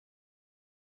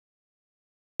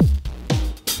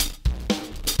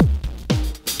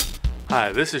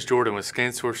Hi, this is Jordan with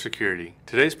ScanSource Security.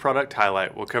 Today's product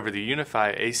highlight will cover the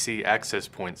UniFi AC access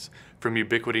points from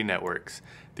Ubiquiti Networks.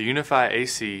 The UniFi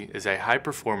AC is a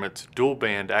high-performance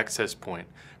dual-band access point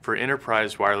for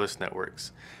enterprise wireless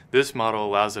networks. This model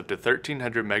allows up to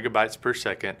 1,300 megabytes per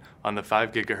second on the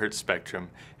 5 GHz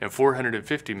spectrum and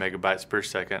 450 megabytes per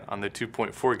second on the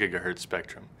 2.4 GHz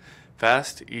spectrum.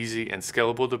 Fast, easy, and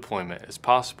scalable deployment is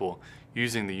possible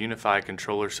using the UniFi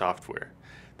controller software.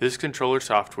 This controller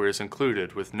software is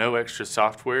included with no extra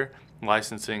software,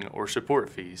 licensing, or support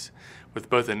fees. With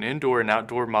both an indoor and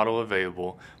outdoor model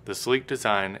available, the sleek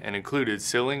design and included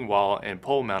ceiling, wall, and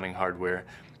pole mounting hardware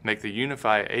make the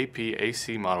UniFi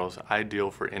AP-AC models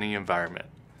ideal for any environment.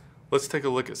 Let's take a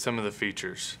look at some of the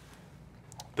features.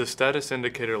 The status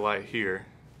indicator light here,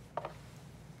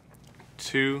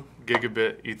 2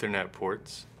 gigabit Ethernet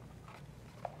ports.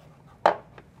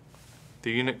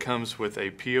 The unit comes with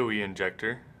a PoE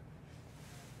injector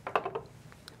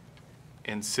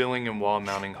and ceiling and wall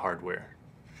mounting hardware.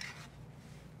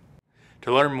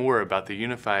 To learn more about the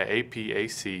UniFi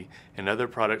AP-AC and other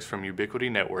products from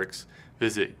Ubiquiti Networks,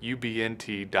 visit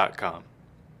ubnt.com.